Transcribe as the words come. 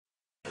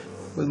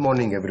Good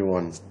morning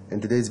everyone.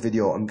 In today's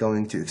video I'm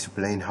going to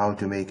explain how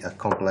to make a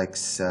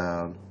complex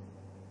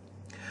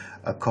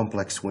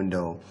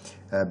window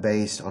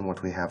based on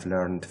what we have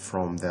learned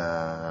from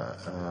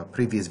the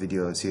previous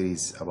video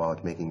series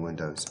about making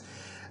windows.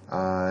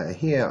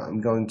 Here I'm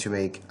going to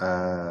make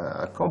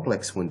a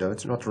complex window.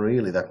 It's not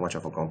really that much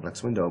of a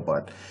complex window,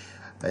 but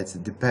it's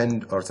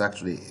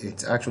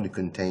actually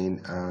contain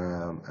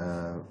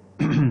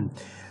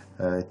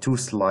two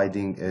side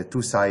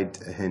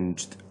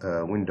hinged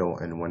window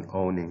and one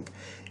awning,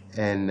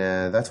 and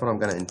that's what I'm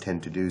going to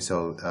intend to do.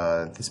 So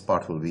this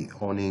part will be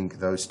awning,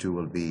 those two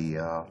will be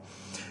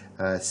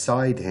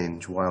side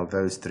hinge, while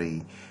those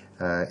three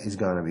is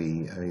going to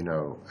be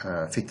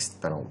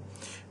fixed panel.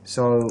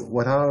 So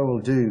what I will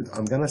do,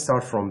 I'm going to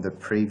start from the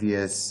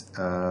previous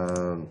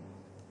window,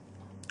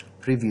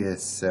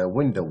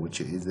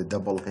 which is the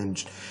double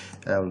hinge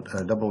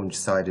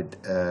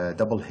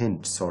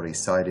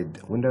sided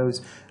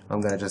windows. I'm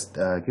gonna just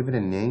give it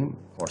a name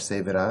or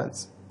save it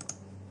as.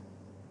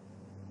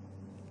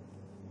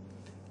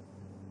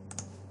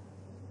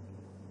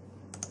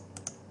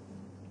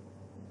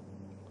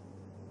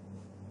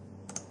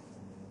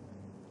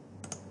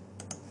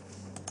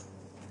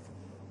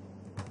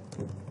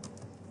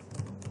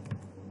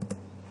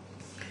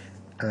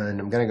 And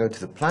I'm gonna go to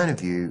the plan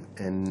view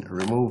and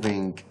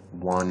removing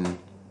one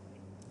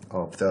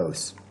of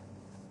those.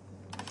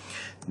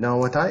 Now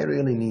what I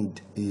really need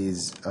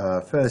is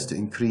first to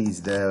increase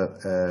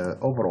the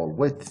overall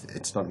width.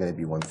 It's not going to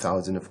be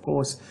 1000, of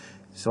course,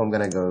 so I'm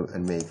going to go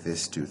and make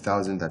this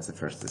 2000. That's the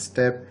first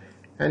step.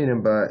 Any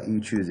number you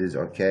choose is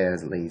okay,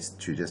 at least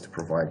to just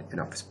provide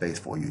enough space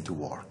for you to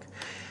work.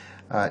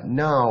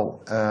 Now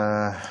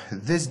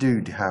this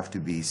dude have to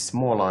be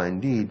smaller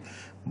indeed,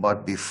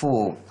 but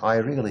before I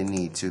really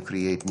need to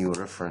create new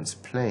reference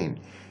plane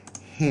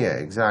here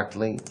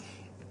exactly,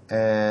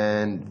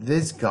 and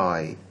this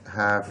guy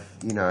have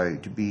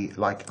to be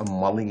like a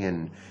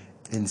mullion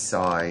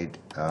inside.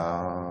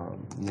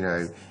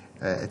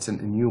 It's a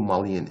new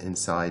mullion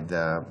inside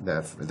the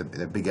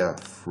bigger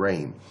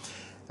frame,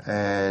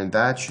 and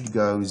that should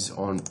goes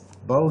on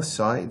both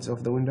sides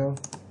of the window.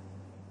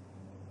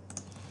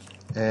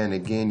 And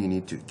again, you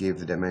need to give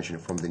the dimension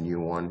from the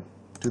new one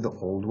to the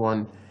old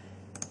one.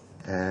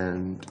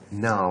 And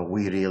now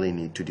we really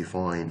need to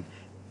define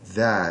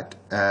that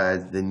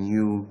as the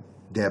new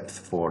depth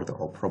for the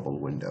operable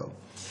window.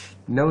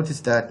 Notice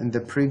that in the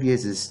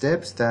previous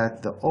steps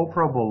that the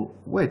operable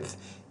width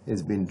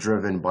has been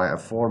driven by a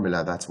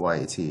formula. That's why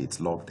it's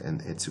locked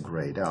and it's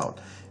grayed out.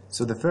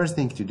 So the first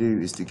thing to do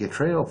is to get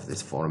rid of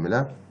this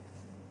formula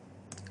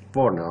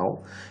for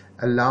now,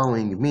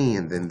 allowing me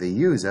and then the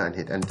user, and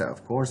hit enter.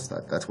 Of course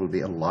that will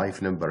be a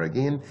live number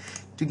again,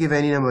 to give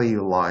any number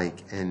you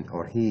like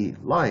or he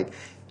like,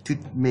 to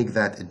make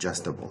that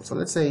adjustable. So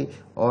let's say,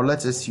 or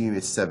let's assume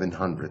it's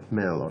 700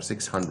 mil or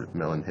 600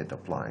 mil, and hit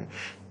apply.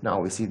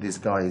 Now we see this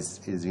guy is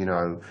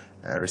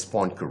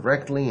respond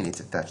correctly, and it's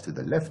attached to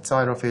the left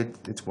side of it.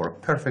 It's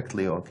worked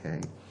perfectly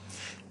okay.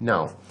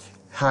 Now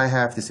I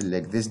have to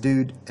select this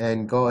dude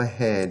and go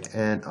ahead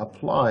and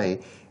apply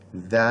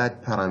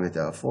that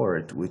parameter for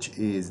it, which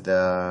is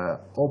the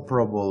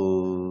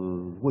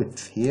operable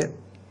width here.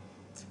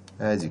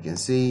 As you can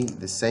see,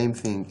 the same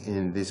thing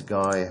in this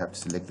guy. I have to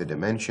select the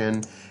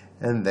dimension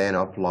and then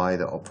apply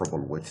the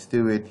operable width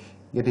to it,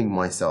 getting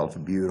myself a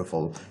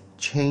beautiful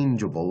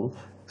changeable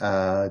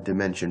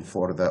dimension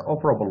for the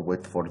operable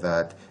width for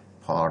that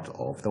part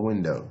of the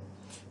window.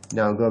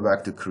 Now go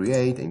back to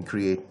create and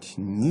create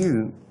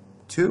new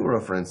two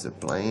reference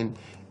plane,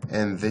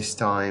 and this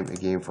time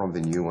again from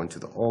the new one to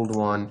the old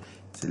one.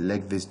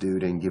 Select this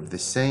dude and give the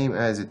same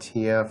as it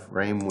here,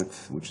 frame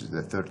width, which is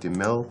the 30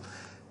 mil.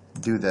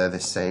 Do the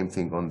same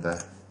thing on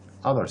the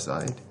other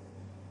side.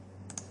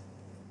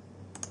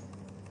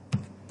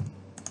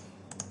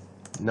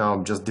 Now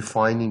I'm just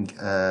defining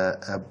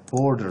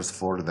borders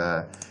for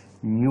the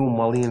new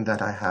mullion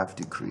that I have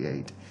to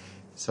create.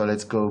 So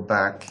let's go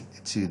back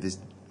to this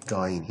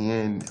guy in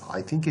here, and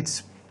I think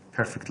it's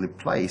perfectly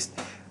placed.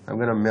 I'm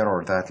gonna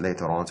mirror that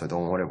later on, so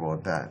don't worry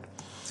about that.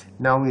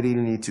 Now we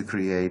really need to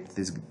create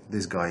this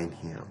guy in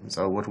here.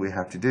 So what we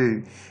have to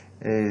do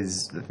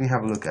is, let me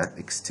have a look at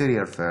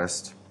exterior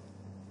first,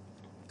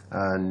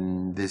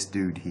 and this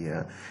dude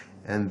here,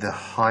 and the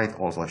height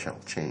also shall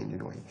change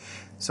anyway.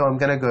 So I'm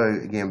gonna go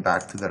again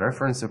back to the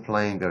reference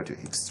plane, go to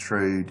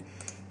extrude,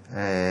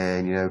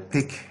 and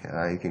pick.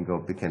 You can go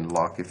pick and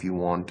lock if you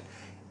want.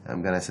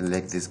 I'm gonna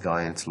select this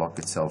guy and it's lock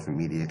itself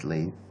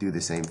immediately. Do the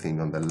same thing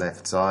on the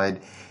left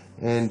side,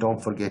 and don't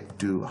forget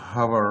to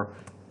hover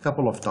a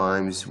couple of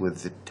times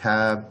with the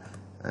tab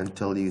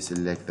until you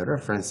select the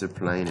reference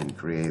plane and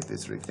create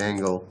this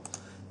rectangle,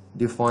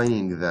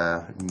 defining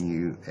the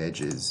new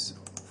edges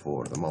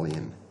for the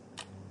mullion.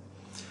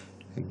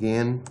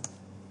 Again,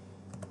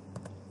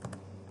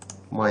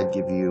 might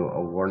give you a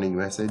warning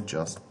message,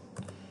 just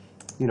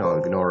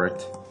ignore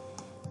it.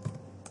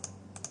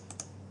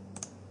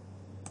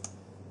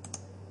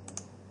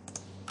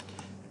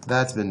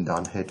 That's been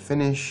done. Hit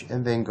finish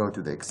and then go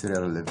to the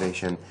exterior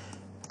elevation,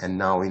 and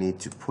now we need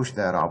to push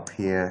that up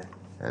here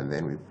and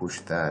then we push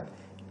that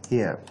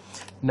here.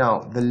 Now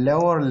the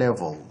lower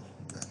level,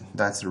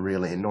 that's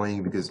really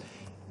annoying because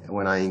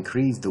when I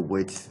increase the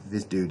width,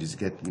 this dude is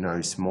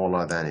getting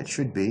smaller than it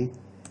should be.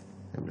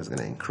 I'm just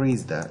gonna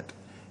increase that.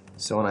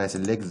 So when I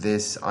select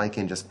this, I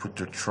can just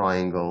put a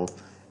triangle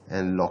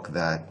and lock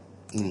that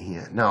in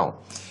here. Now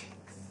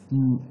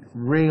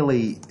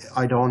really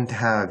I don't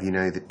have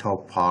the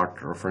top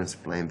part reference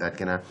plane that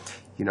gonna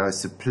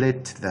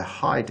split the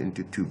height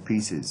into two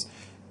pieces.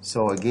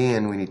 So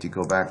again, we need to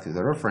go back to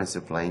the reference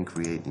plane,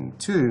 creating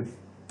two.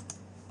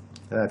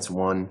 That's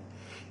one,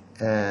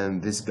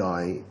 and this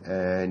guy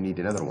need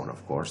another one,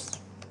 of course,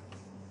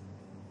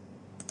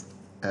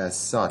 as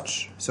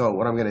such. So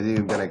what I'm gonna do,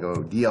 I'm gonna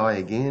go DI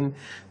again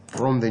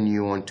from the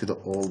new one to the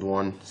old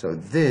one. So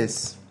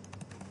this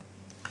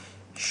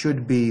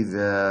should be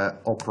the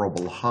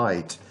operable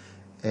height,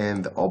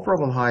 and the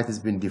operable height has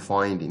been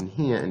defined in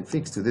here and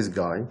fixed to this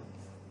guy.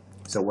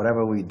 So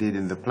whatever we did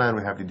in the plan,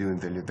 we have to do in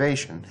the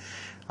elevation.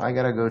 I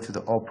gotta go to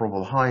the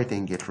operable height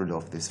and get rid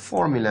of this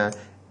formula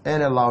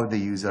and allow the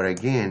user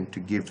again to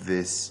give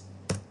this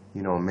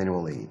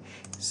manually.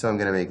 So I'm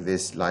gonna make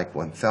this like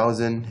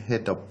 1000,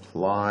 hit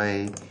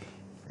apply,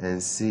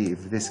 and see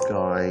if this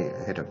guy,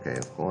 hit OK,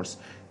 of course,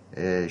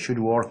 should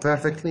work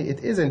perfectly.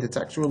 It isn't. It's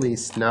actually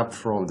snapped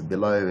from the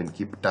below and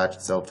keep attached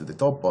itself to the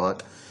top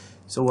part.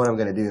 So what I'm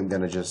gonna do, I'm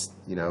gonna just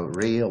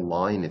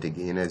realign it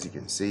again. As you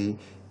can see,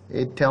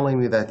 it telling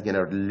me that you're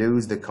gonna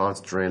lose the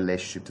constraint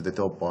relationship to the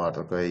top part.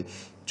 Okay,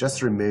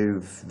 just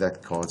remove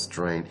that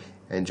constraint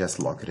and just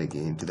lock it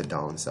again to the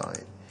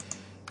downside.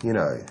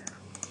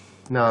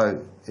 Now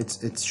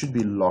it should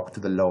be locked to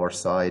the lower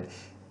side,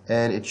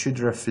 and it should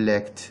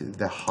reflect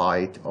the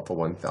height of a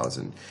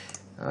 1000.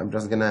 I'm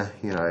just gonna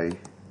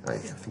I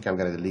think I'm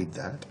gonna delete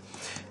that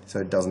so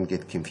it doesn't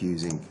get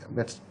confusing.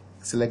 Let's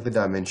select the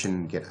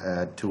dimension,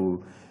 add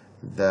to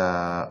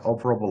the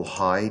operable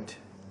height.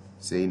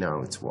 See,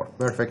 now it's worked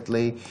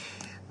perfectly.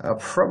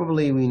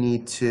 Probably we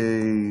need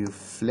to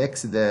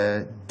flex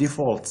the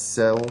default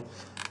cell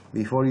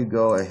before you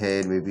go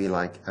ahead, maybe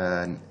like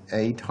an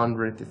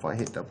 800. If I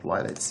hit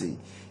apply, let's see,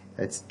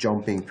 it's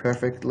jumping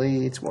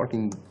perfectly. It's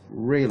working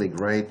really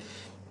great.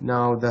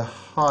 Now the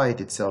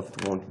height itself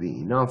won't be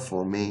enough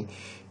for me,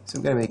 so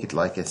I'm gonna make it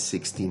like a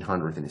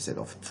 1600 instead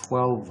of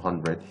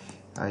 1200,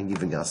 and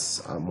giving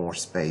us more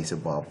space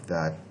above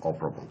that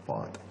operable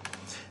part.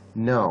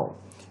 Now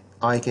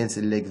I can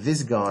select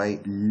this guy,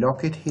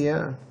 lock it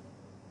here.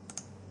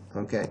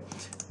 Okay,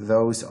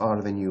 those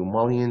are the new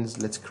mullions.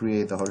 Let's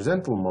create the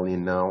horizontal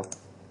mullion now.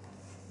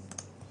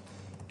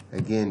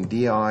 Again,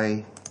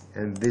 DI,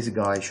 and this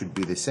guy should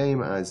be the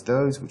same as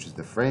those, which is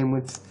the frame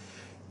width.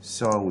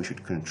 So we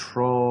should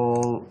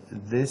control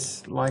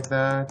this like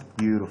that.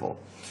 Beautiful.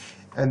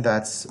 And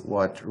that's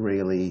what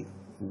really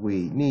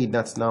we need.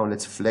 That's now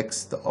let's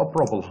flex the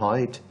operable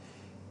height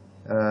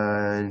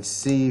and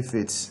see if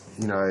it's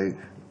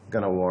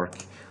gonna work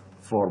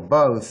for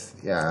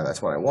both. Yeah,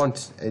 that's what I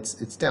want.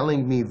 It's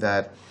telling me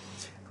that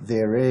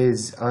there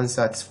is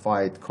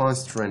unsatisfied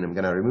constraint. I'm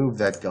gonna remove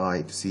that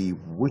guy to see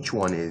which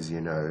one is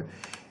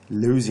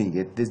losing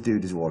it. This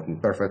dude is working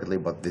perfectly,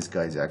 but this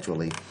guy is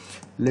actually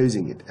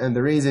losing it. And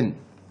the reason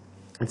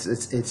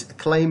it's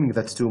claiming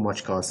that's too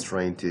much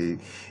constraint to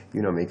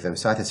make them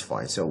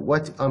satisfied. So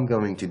what I'm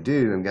going to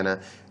do, I'm gonna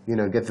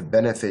get the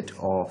benefit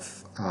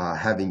of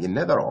having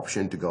another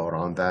option to go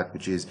around that,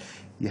 which is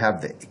you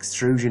have the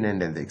extrusion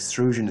end and the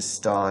extrusion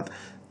start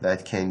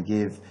that can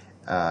give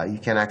you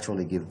can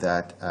actually give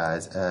that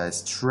as a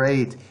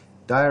straight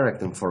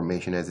direct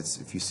information. As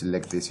if you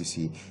select this, you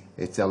see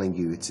it's telling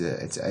you it's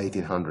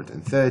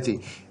 1830,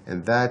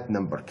 and that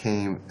number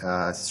came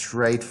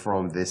straight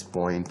from this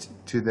point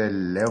to the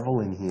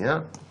level in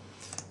here.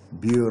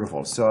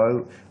 Beautiful.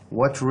 So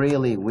what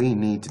really we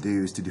need to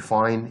do is to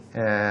define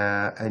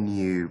a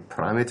new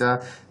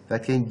parameter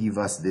that can give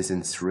us this,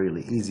 and it's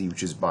really easy,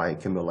 which is by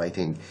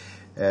accumulating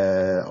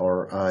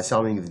or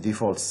summing the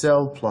default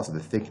cell plus the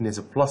thickness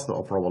plus the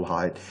operable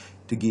height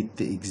to get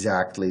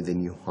exactly the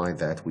new height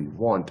that we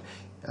want,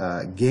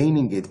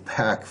 gaining it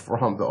back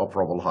from the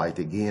operable height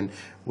again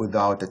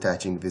without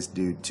attaching this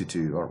dude to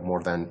 2 or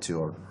more than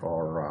 2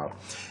 or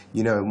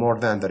more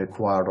than the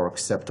required or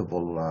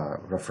acceptable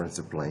reference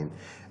plane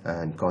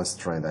and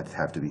constraint that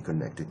have to be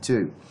connected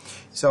to.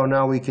 So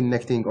now we're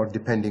connecting or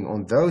depending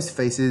on those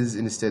faces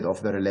instead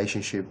of the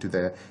relationship to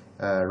the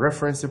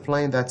reference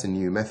plane. That's a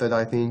new method,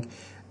 I think.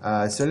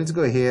 So let's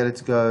go here,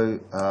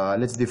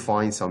 let's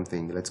define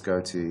something. Let's go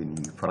to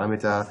new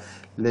parameter,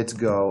 let's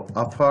go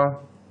upper,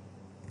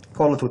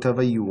 call it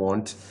whatever you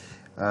want,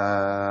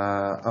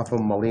 upper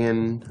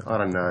mullion, I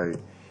don't know,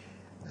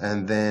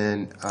 and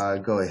then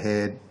go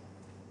ahead.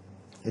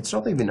 It's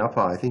not even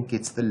upper, I think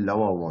it's the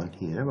lower one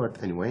here,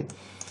 but anyway,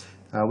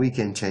 we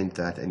can change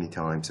that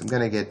anytime. So I'm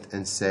gonna get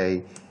and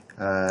say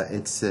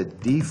it's a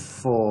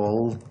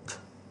default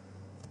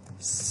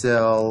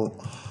cell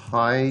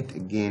height.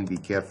 Again, be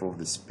careful of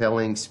the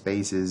spelling,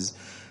 spaces,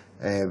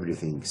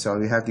 everything. So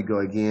we have to go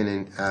again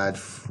and add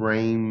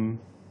frame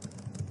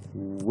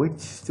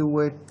width to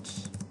it,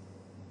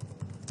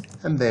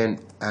 and then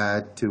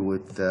add to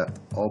it the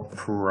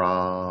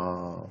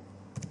operable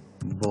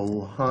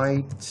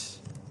height,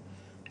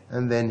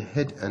 and then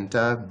hit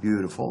enter.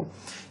 Beautiful.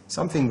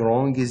 Something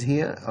wrong is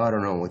here. I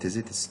don't know what is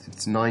it.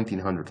 It's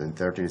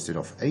 1913 instead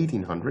of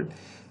 1800.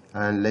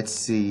 And let's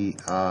see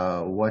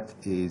what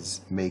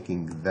is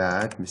making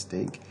that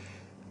mistake.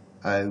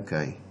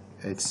 Okay,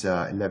 it's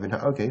 11.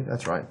 Okay,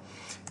 that's right.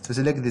 So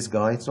select this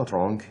guy. It's not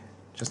wrong.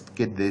 Just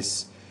get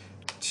this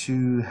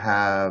to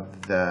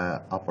have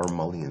the upper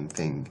mullion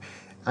thing,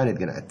 and it's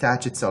gonna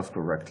attach itself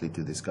correctly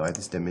to this guy.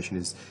 This dimension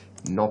is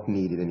not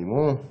needed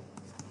anymore,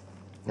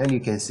 and you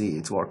can see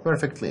it's worked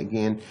perfectly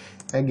again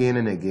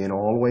and again.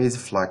 Always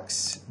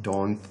flex.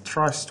 Don't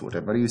trust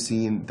whatever you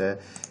see in the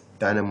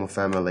Dynamo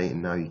family,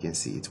 and now you can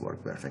see it's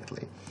worked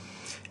perfectly.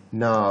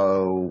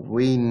 Now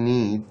we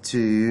need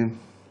to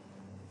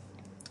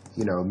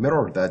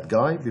mirror that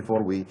guy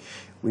before we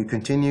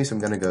continue. So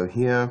I'm gonna go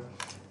here,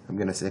 I'm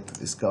gonna select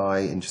this guy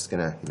and just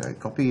gonna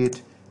copy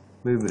it,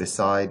 move it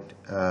aside,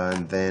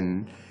 and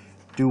then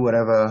do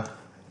whatever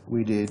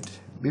we did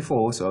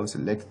before. So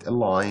select a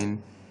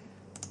line,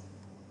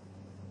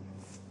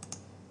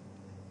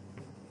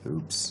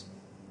 oops,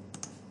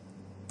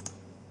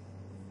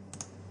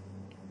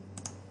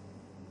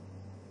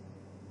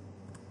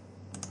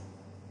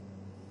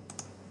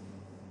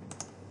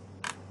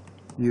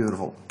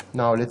 beautiful.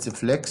 Now let's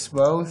flex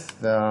both,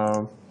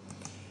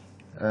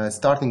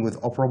 starting with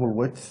operable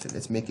width.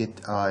 Let's make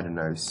it, I don't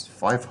know,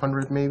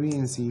 500 maybe,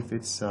 and see if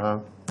it's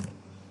okay.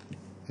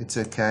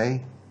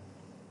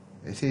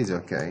 It is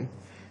okay.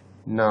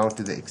 Now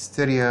to the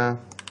exterior,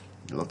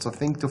 lots of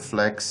things to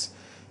flex.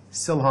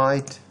 Sill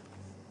height,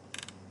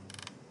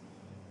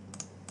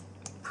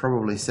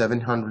 probably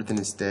 700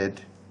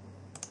 instead.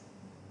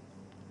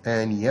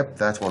 And yep,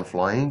 that's one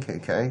flying.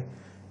 Okay,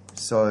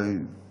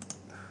 so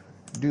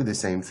do the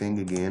same thing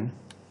again.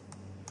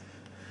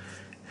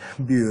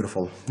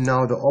 Beautiful.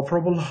 Now the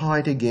operable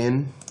height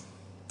again.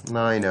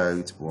 I know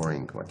it's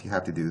boring, but you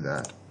have to do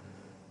that.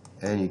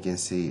 And you can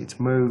see it's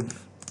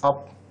move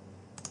up.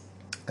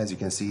 As you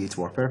can see, it's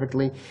worked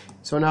perfectly.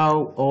 So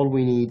now all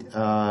we need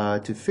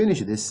to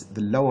finish this,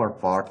 the lower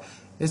part,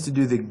 is to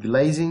do the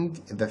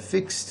glazing, the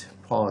fixed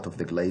part of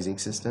the glazing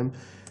system.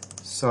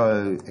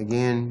 So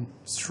again,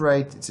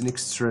 straight, it's an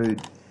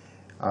extrude,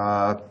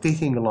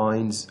 picking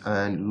lines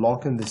and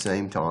lock in the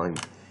same time.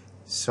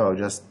 So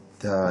just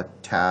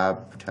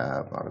tab,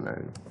 I don't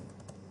know,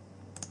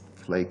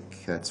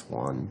 click, that's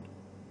 1,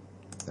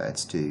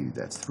 that's 2,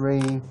 that's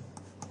 3,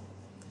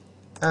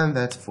 and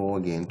that's 4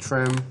 again,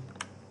 trim.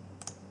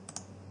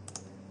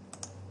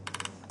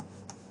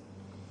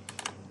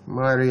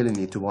 I really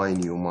need to buy a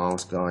new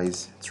mouse,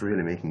 guys. It's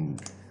really making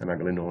an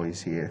ugly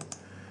noise here.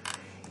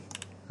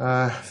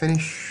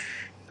 Finish,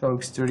 go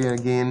exterior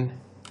again,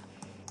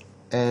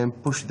 and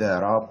push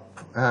that up.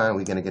 And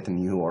we're gonna get a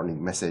new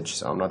warning message,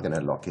 so I'm not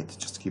gonna lock it,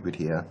 just keep it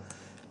here.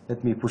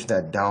 Let me push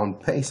that down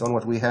based on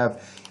what we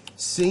have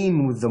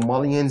seen with the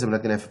mullions. I'm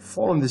not gonna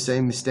fall in the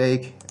same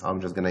mistake.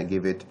 I'm just gonna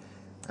give it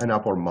an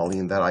upper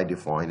mullion that I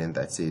define, and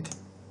that's it.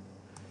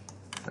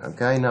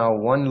 Okay, now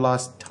one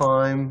last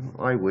time,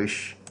 I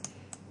wish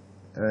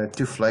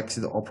to flex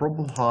the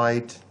operable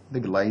height. The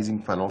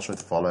glazing panel should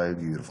follow.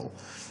 Beautiful.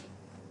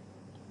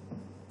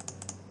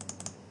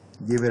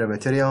 Give it a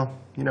material,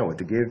 you know what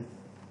to give.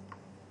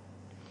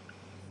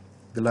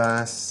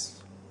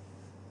 Glass.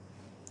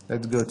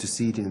 Let's go to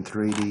see it in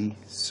 3D.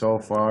 So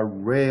far,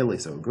 really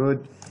so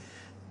good.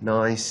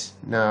 Nice.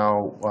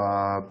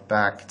 Now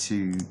back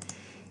to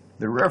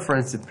the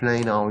reference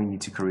plane. Now we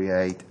need to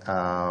create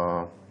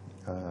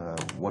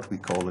what we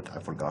call it, I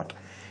forgot.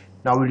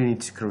 Now we need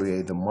to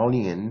create the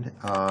mullion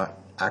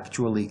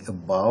actually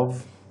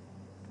above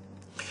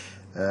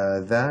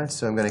that.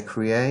 So I'm going to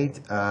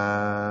create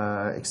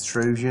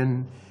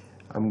extrusion.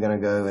 I'm going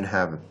to go and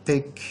have a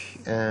pick,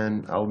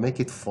 and I'll make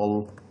it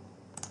full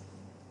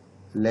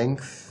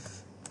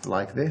length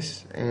like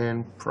this,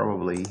 and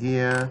probably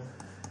here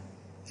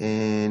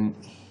and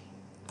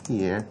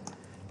here.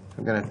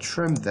 I'm going to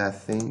trim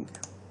that thing.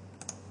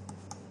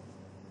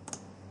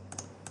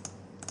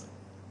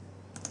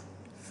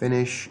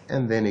 Finish,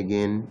 and then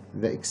again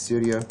the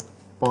exterior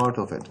part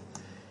of it,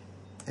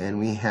 and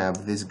we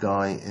have this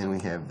guy and we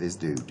have this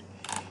dude.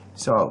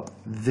 So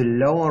the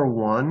lower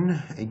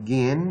one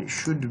again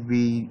should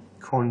be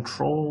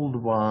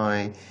controlled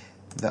by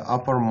the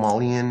upper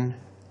mullion,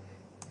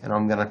 and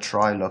I'm gonna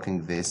try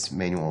locking this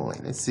manually.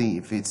 Let's see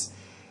if it's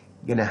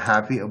gonna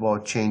happy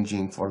about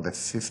changing for the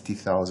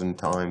 50,000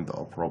 time the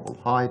operable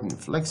height and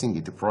flexing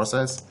it to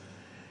process.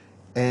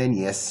 And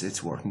yes,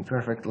 it's working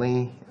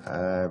perfectly.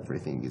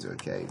 Everything is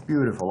okay.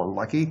 Beautiful and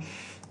lucky.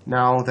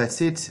 Now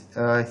that's it.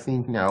 I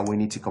think now we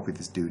need to copy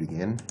this dude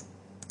again.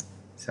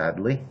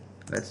 Sadly,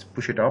 let's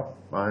push it up,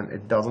 and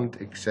it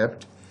doesn't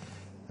accept.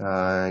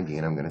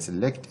 Again, I'm going to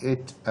select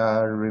it,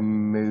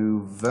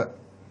 remove,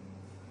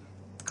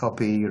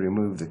 copy,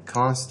 remove the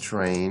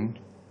constraint,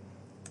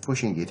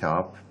 pushing it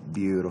up.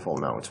 Beautiful.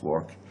 Now it's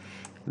worked.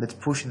 Let's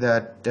push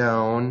that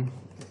down.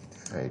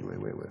 Wait.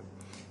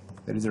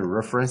 There is a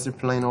reference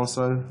plane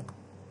also.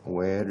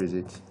 Where is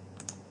it?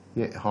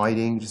 Yeah,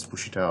 hiding, just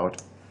push it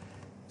out.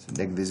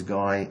 Select this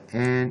guy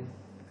and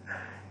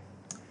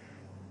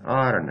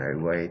I don't know,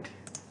 wait.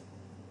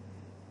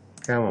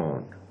 Come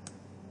on.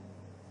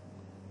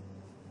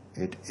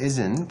 It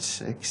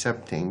isn't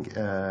accepting.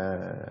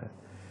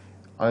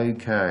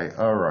 Okay,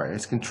 alright.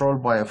 It's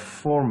controlled by a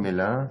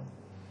formula.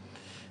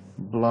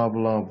 Blah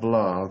blah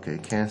blah. Okay,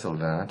 cancel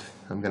that.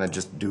 I'm gonna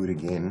just do it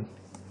again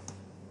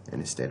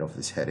instead of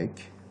this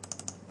headache.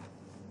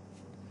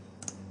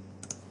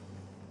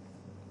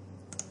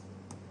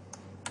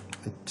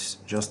 It's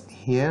just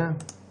here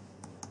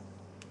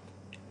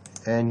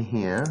and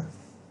here,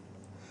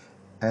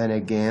 and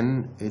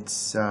again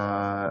it's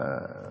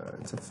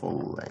a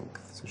full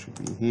length, so it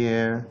should be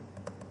here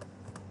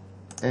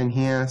and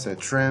here. So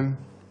trim.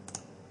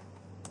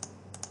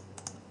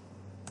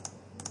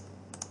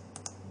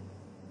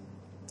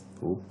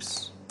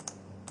 Oops.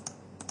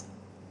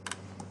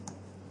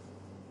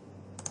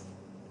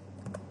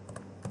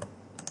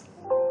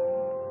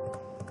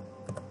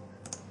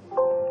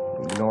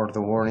 Ignore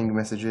the warning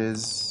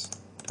messages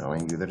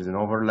telling you there is an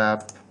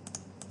overlap.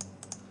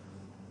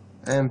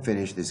 And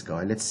finish this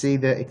guy. Let's see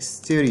the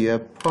exterior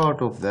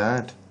part of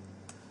that.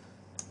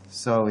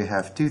 So we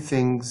have two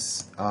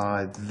things.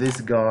 This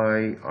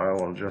guy, I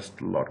will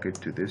just lock it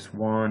to this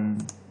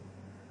one,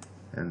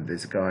 and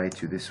this guy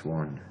to this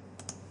one.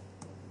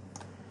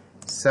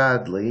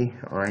 Sadly,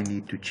 I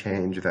need to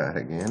change that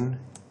again.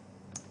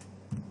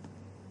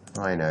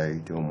 I know,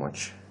 too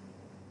much.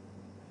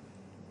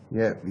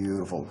 Yeah,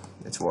 beautiful.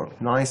 It's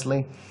worked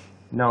nicely.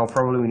 Now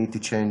probably we need to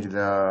change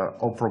the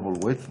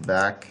operable width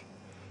back,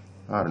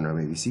 I don't know,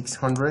 maybe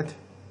 600.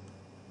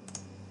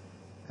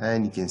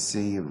 And you can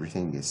see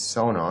everything is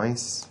so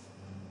nice.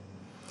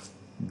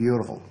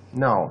 Beautiful.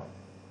 Now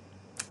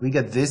we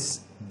got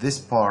this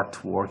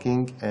part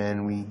working,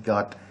 and we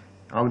got,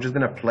 I'm just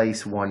gonna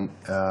place one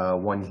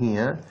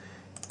here,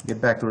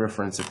 get back to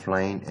reference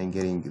plane, and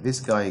getting this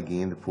guy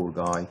again, the poor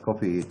guy,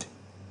 copy it.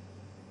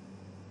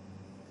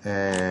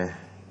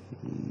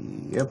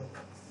 Yep.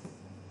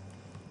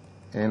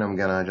 And I'm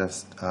gonna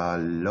just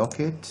lock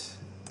it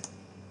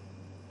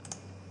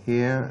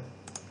here.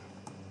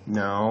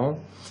 Now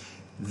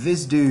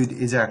this dude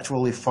is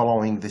actually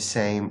following the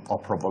same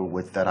operable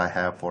width that I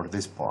have for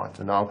this part.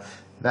 So now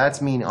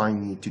that means I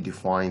need to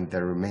define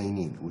the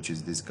remaining, which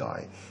is this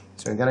guy.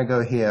 So I'm gonna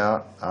go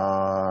here.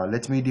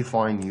 Let me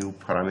define new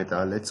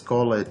parameter. Let's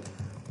call it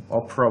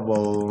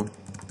operable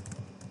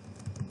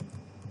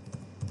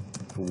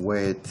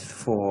width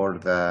for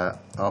the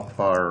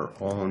upper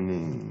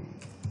awning.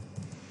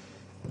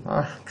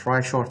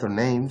 Try shorter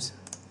names.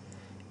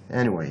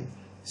 Anyway,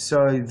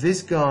 so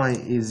this guy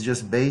is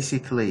just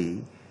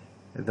basically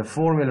the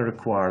formula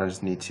required. I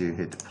just need to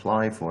hit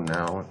apply for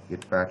now,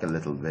 get back a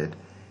little bit,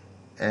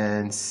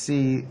 and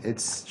see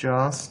it's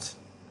just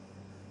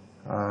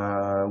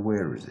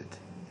where is it?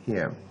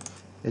 Here.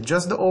 It's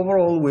just the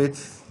overall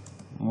width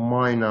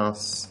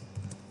minus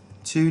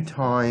 2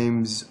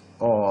 times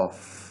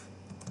of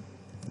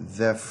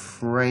the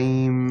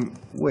frame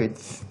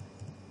width,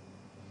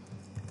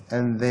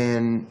 and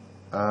then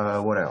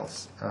what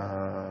else?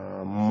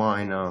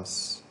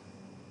 Minus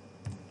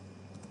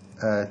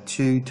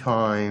 2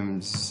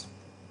 times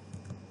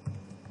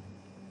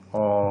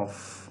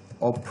of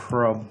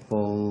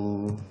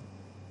operable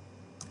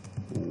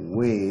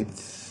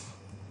width,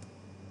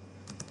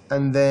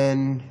 and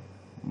then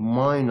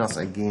minus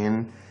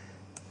again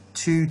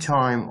 2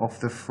 times of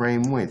the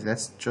frame width.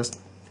 That's just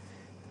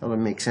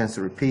doesn't make sense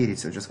to repeat it,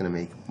 so just gonna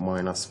make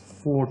minus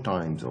 4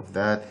 times of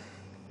that.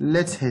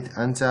 Let's hit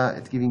enter.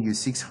 It's giving you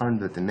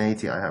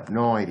 680. I have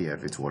no idea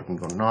if it's working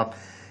or not.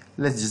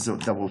 Let's just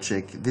double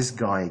check this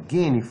guy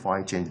again. If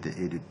I change the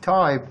edit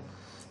type,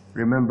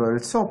 remember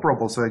it's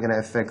operable, so I'm gonna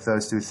affect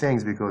those two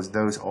things because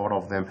those, all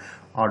of them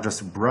are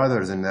just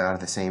brothers and they are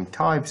the same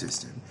type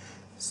system.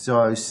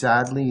 So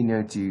sadly, you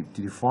know, to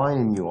define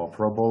a new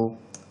operable,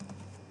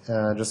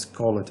 just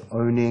call it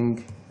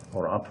owning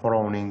or upper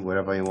awning,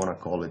 whatever you want to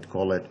call it.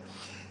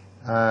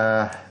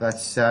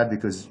 That's sad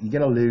because you're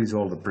gonna lose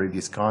all the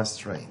previous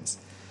constraints.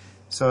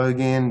 So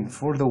again,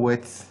 for the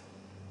width,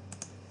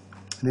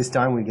 this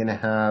time we're gonna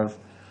have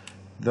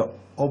the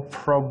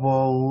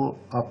operable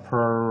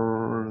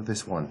upper,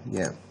 this one,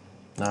 yeah,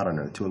 I don't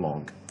know, too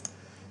long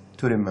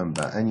to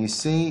remember. And you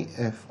see,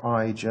 if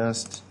I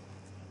just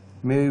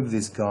move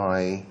this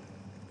guy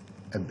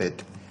a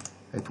bit,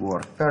 it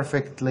worked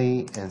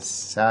perfectly. And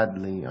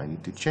sadly, I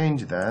need to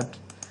change that,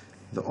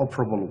 the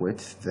operable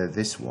width,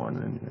 this one,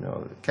 and you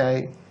know,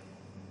 okay,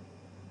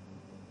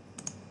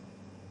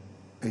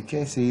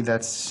 see,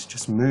 that's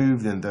just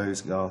moved, and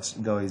those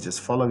guys just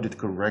followed it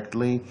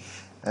correctly,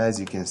 as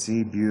you can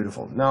see.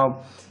 Beautiful.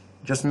 Now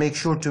just make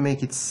sure to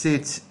make it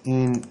sit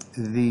in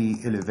the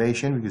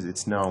elevation because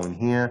it's now in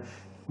here.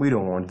 We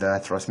don't want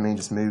that, trust me.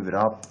 Just move it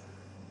up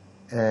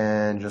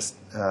and just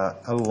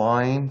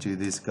align to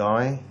this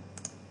guy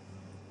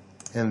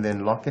and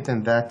then lock it,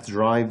 and that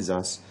drives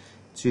us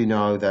to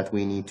know that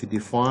we need to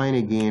define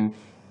again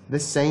the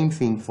same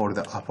thing for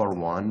the upper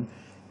one.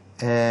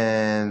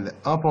 And the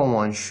upper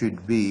one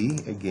should be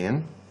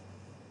again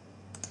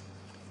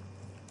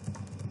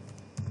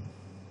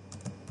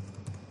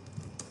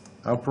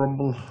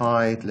operable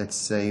height, let's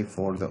say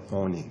for the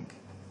awning,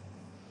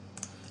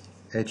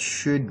 it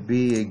should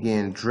be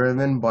again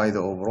driven by the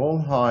overall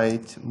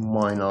height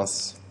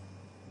minus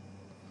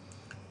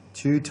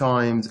 2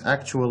 times,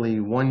 actually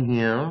 1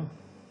 here,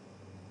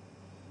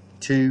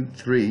 2,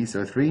 3,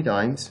 so 3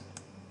 times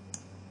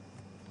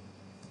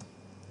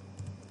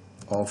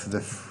of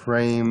the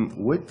frame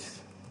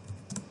width,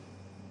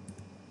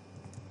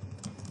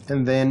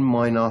 and then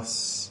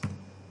minus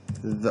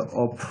the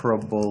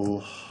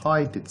operable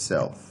height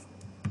itself.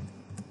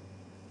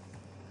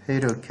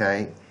 Hit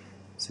OK,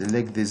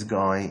 select this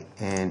guy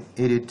and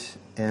edit,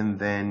 and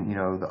then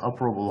the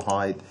operable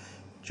height,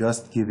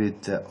 just give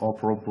it the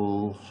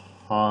operable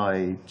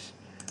height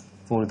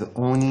for the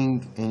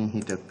awning and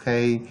hit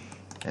OK,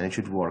 and it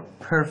should work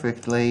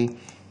perfectly.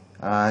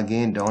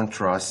 Again, don't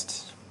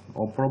trust.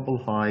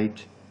 Operable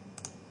height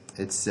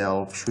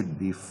itself should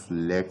be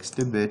flexed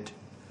a bit,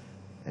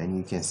 and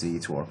you can see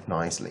it's worked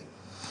nicely.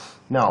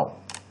 Now,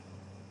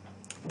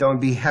 don't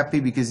be happy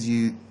because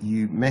you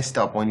messed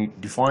up when you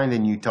define the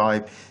new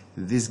type.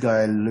 This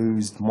guy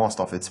loses most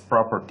of its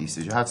properties,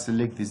 so you have to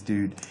select this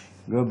dude,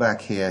 go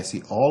back here,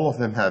 see all of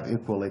them have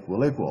equal,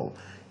 equal, equal.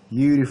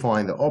 You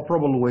define the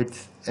operable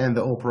width and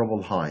the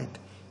operable height.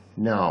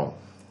 Now,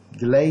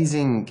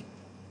 glazing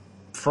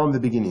from the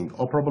beginning,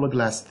 operable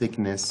glass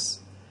thickness,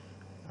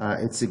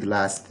 it's a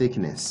glass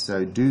thickness,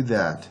 so do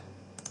that.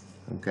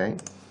 Okay,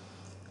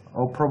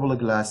 operable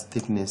glass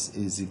thickness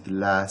is a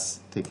glass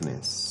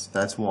thickness.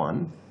 That's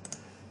one.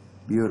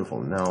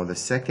 Beautiful. Now the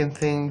second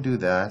thing, do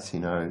that.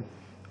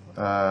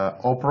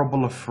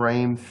 Operable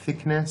frame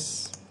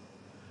thickness,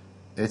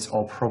 it's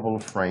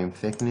operable frame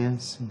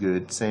thickness.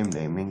 Good, same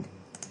naming.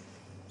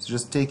 So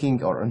just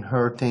taking or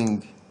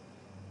inheriting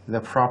the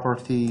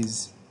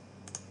properties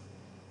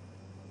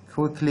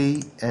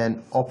quickly,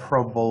 and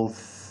operable,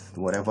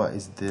 whatever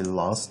is the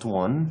last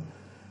one,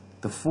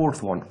 the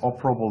fourth one,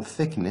 operable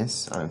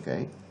thickness.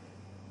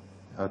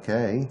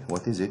 Okay,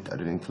 what is it? I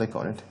didn't click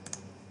on it.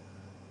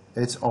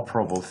 It's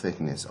operable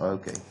thickness.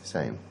 Okay,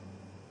 same.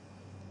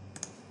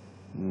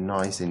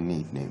 Nice and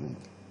neat naming.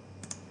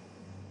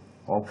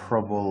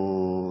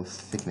 Operable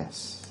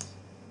thickness.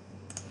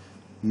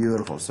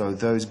 Beautiful. So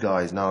those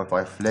guys, now if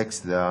I flex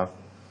the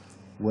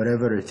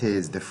whatever it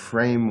is, the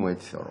frame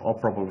width or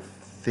operable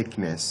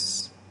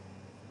thickness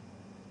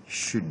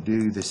should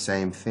do the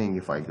same thing.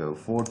 If I go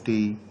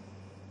 40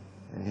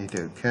 and hit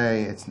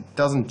OK, it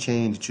doesn't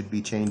change. It should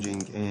be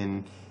changing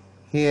in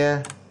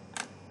here.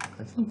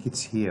 I think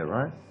it's here,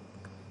 right?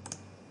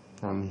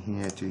 From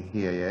here to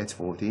here. Yeah, it's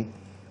 40.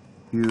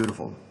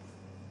 Beautiful.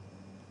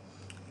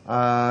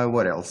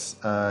 What else?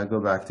 Go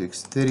back to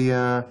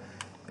exterior.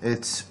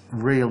 It's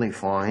really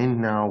fine.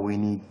 Now we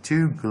need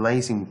 2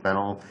 glazing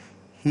panel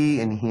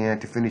here and here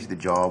to finish the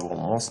job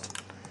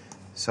almost.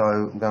 So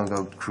I'm gonna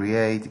go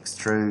create,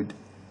 extrude,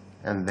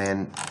 and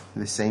then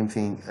the same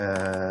thing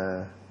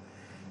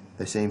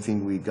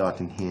we got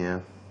in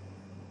here.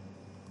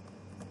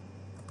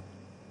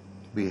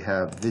 We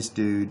have this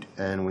dude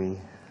and we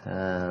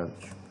have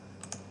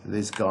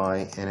this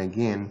guy, and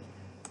again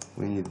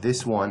we need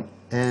this one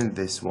and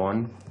this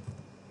one.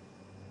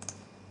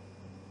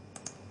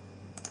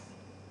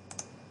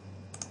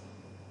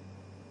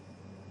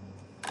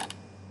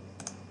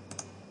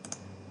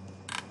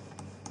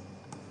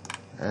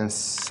 And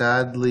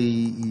sadly,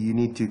 you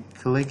need to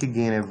click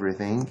again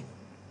everything.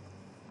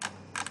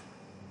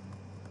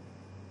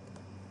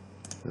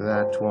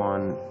 That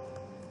one,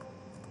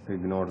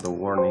 ignore the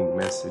warning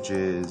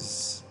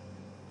messages.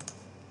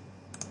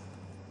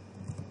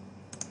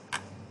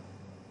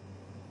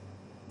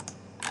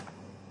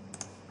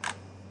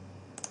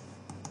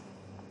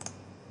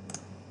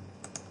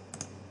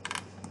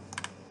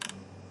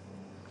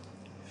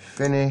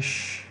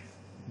 Finish,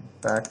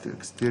 back to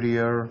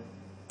exterior.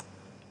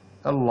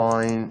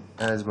 Align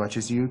as much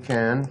as you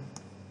can.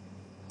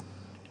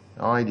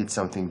 I did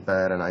something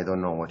bad and I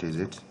don't know what is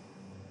it.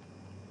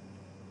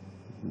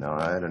 No,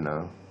 I don't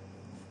know.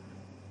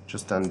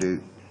 Just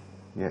undo.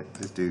 Yeah,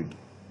 this dude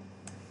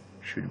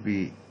should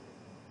be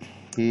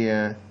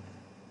here,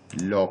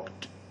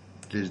 locked.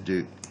 This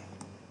dude.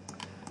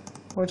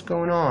 What's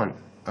going on?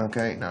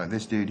 Okay, now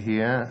this dude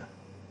here.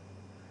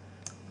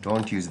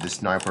 Don't use the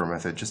sniper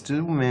method. Just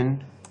zoom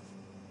in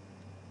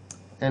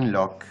and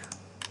lock.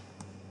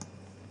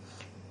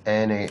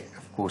 And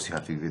of course you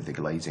have to give the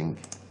glazing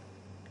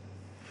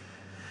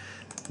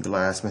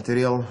glass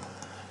material.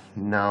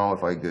 Now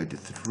if I go to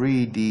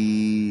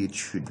 3D, it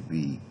should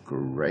be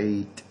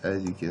great.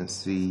 As you can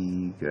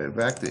see, go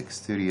back to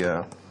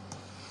exterior.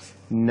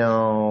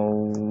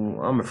 Now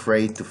I'm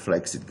afraid to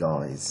flex it,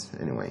 guys.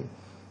 Anyway,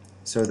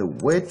 so the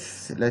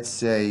width, let's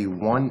say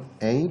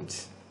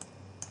 1/8.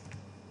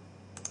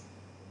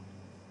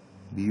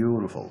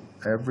 Beautiful.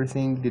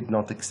 Everything did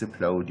not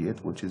explode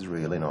yet, which is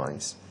really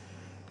nice.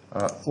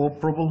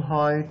 Operable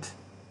height.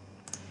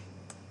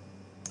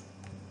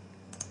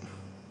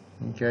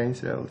 Okay,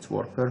 so it's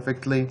worked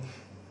perfectly.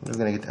 We're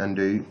gonna get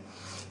undo.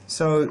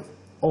 So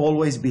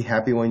always be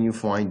happy when you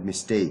find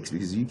mistakes,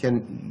 because you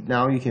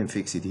can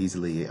fix it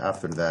easily.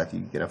 After that,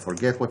 you're gonna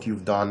forget what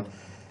you've done,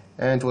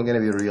 and we're gonna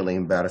be really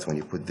embarrassed when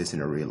you put this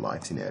in a real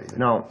life scenario.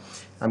 Now,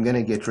 I'm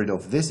gonna get rid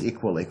of this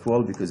equal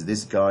because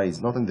this guy is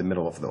not in the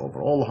middle of the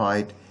overall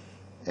height,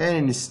 and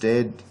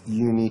instead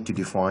you need to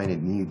define a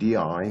new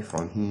DI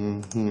from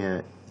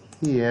here,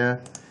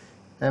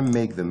 and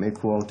make them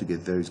equal to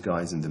get those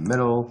guys in the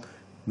middle,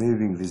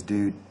 moving this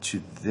dude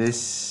to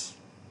this,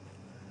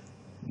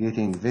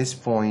 getting this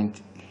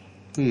point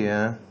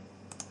here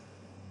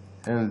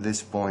and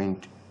this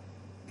point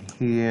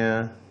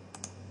here.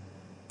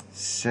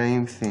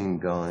 Same thing,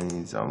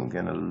 guys. I'm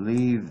gonna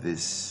leave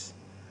this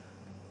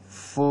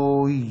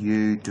for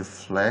you to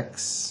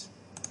flex.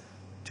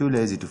 Too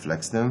lazy to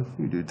flex them.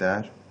 You do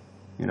that.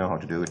 You know how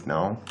to do it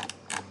now.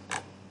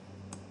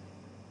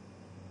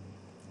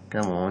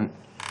 Come on.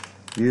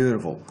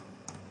 Beautiful.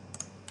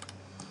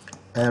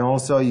 And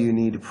also you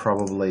need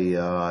probably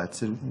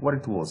it's what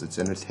it was. It's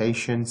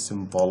annotation,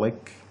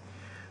 symbolic,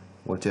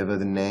 whatever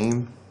the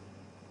name.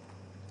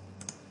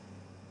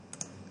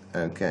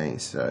 Okay,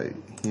 so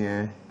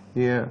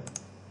here.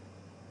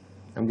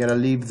 I'm gonna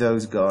leave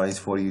those guys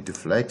for you to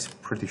flex.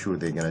 Pretty sure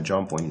they're gonna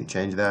jump when you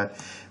change that.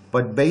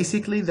 But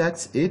basically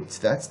that's it.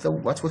 That's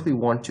what we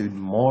want to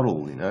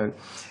model, you know.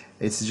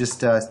 It's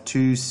just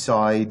two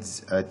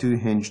sides, two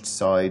hinged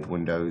side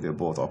window. They're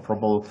both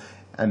operable,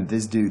 and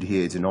this dude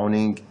here is an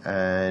awning,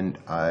 and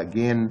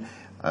again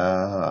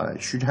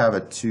should have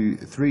a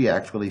 3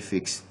 actually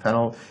fixed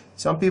panel.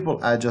 Some people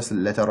add just a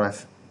letter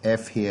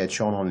F here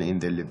shown only in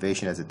the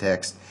elevation as a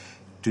text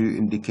to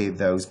indicate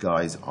those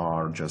guys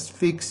are just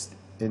fixed.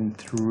 In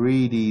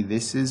 3D,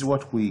 this is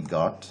what we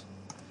got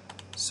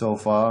so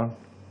far,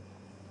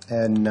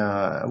 and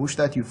I wish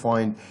that you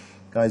find,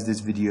 guys, this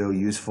video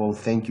useful.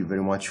 Thank you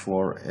very much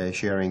for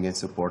sharing and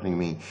supporting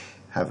me.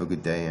 Have a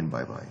good day, and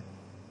bye bye.